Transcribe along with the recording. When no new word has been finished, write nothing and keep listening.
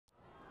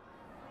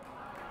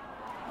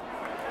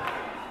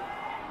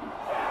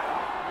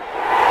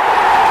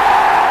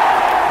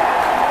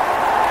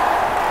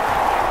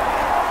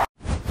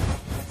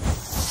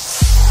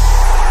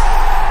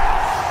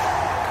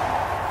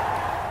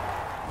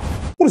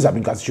What's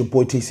up, guys? It's your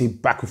boy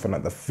TC back with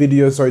another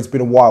video. So it's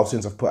been a while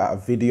since I've put out a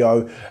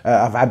video.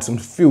 I've had some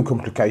few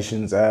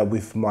complications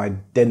with my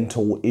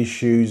dental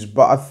issues,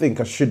 but I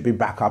think I should be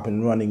back up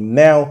and running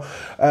now.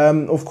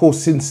 Of course,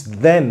 since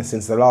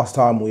the last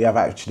time we have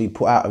actually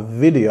put out a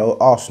video,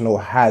 Arsenal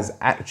has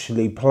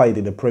actually played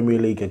in the Premier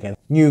League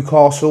against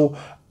Newcastle,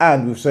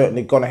 and we've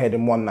certainly gone ahead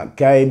and won that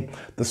game.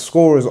 The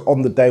scorers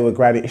on the day were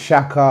Granit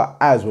Xhaka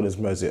as well as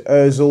Mesut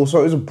Ozil,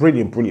 so it was a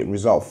brilliant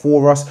result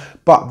for us.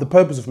 But the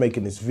purpose of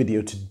making this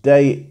video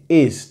today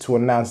is to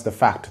announce the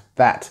fact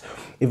that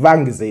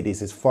Ivan Gazidis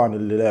has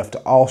finally left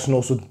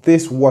Arsenal. So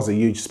this was a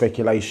huge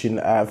speculation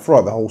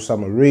throughout the whole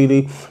summer,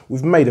 really.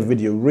 We've made a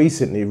video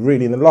recently,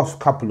 really in the last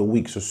couple of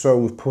weeks or so,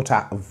 we've put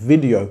out a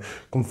video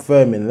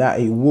confirming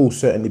that he will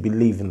certainly be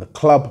leaving the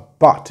club.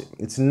 But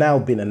it's now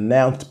been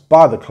announced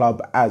by the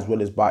club as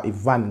well as by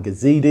Ivan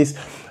Gazidis,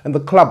 and the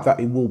club that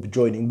he will be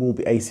joining will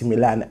be AC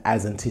Milan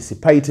as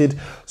anticipated.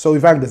 So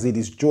Ivan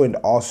Gazidis joined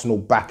Arsenal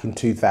back in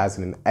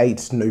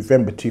 2008,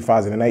 November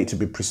 2008 to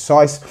be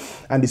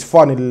precise, and is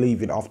finally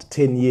leaving after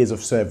 10 years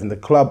of serving the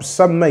club.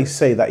 Some may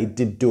say that he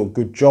did do a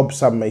good job,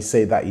 some may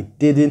say that he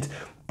didn't.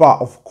 But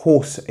of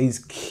course, his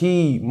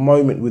key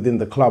moment within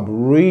the club,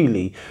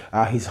 really,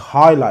 his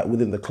highlight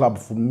within the club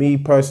for me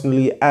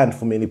personally and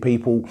for many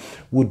people,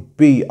 would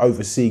be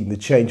overseeing the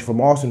change from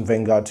Arsene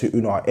Wenger to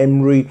Unai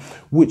Emery,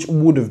 which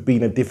would have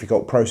been a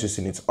difficult process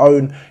in its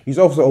own. He's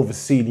also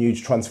overseen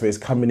huge transfers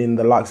coming in,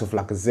 the likes of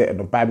Lacazette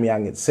and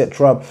Aubameyang,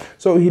 etc.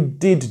 So he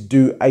did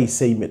do a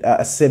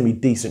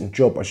semi-decent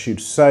job, I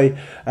should say.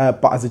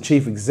 But as a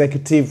chief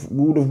executive,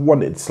 we would have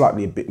wanted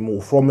slightly a bit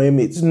more from him.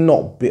 It's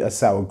not bitter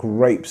sour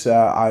grapes.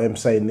 I am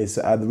saying this,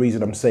 the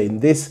reason I'm saying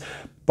this,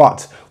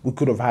 but we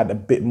could have had a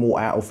bit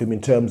more out of him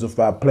in terms of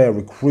player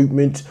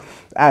recruitment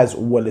as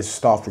well as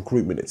staff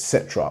recruitment,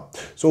 etc.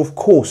 So of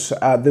course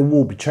there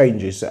will be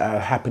changes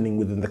happening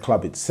within the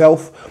club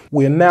itself.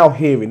 We are now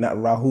hearing that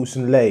Raul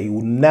Sanllehi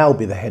will now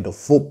be the head of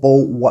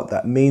football. What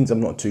that means, I'm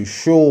not too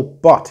sure,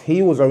 but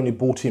he was only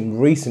brought in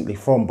recently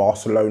from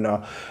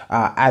Barcelona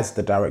as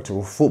the director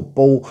of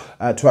football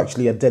to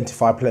actually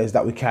identify players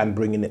that we can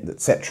bring in,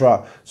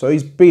 etc. So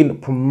he's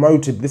been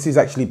promoted. This has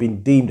actually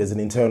been deemed as an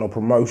internal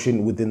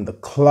promotion within the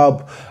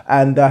club,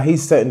 and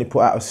he's certainly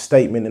put out a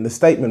statement, and the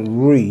statement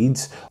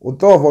reads: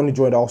 although I've only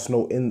joined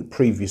Arsenal in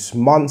previous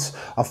months,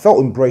 I felt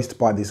embraced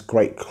by this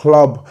great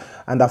club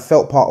and I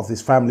felt part of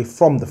this family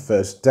from the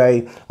first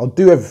day. I'll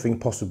do everything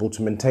possible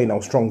to maintain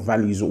our strong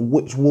values,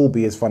 which will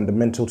be as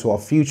fundamental to our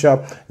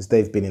future as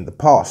they've been in the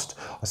past.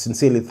 I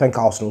sincerely thank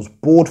Arsenal's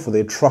board for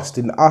their trust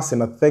in us,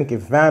 and I thank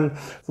Ivan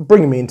for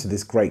bringing me into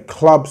this great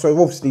club.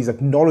 So obviously he's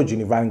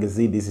acknowledging Ivan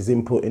Gazidis' his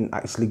input in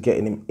actually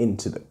getting him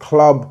into the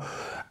club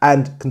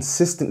and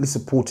consistently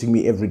supporting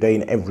me every day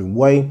in every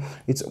way.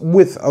 It's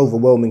with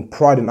overwhelming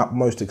pride and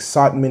utmost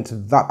excitement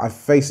that I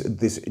face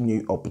this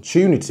new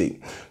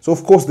opportunity. So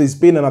of course there's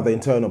been another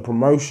internal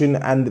promotion,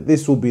 and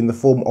this will be in the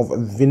form of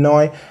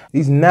Vinai.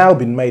 He's now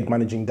been made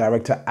managing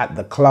director at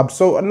the club,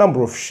 so a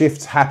number of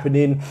shifts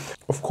happening.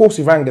 Of course,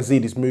 Ivan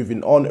Gazidis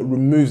moving on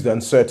removes the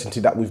uncertainty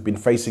that we've been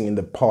facing in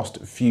the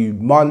past few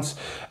months,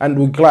 and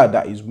we're glad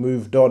that he's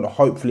moved on.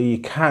 Hopefully he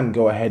can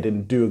go ahead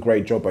and do a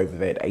great job over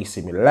there at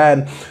AC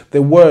Milan.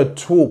 There were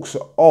talks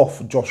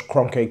of Josh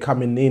Kroenke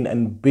coming in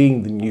and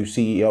being the new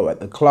CEO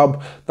at the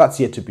club. That's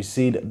yet to be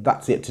seen,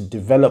 that's yet to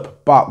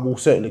develop, but we'll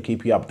certainly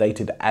keep you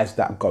updated as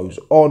that goes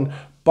on.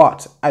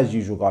 But as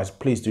usual, guys,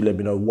 please do let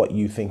me know what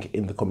you think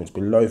in the comments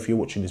below. If you're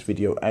watching this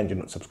video and you're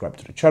not subscribed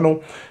to the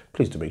channel,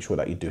 please do make sure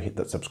that you do hit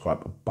that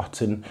subscribe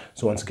button.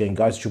 So once again,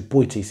 guys, it's your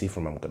boy TC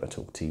from I'm Gonna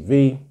Talk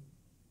TV,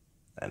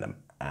 and I'm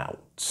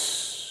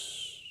out.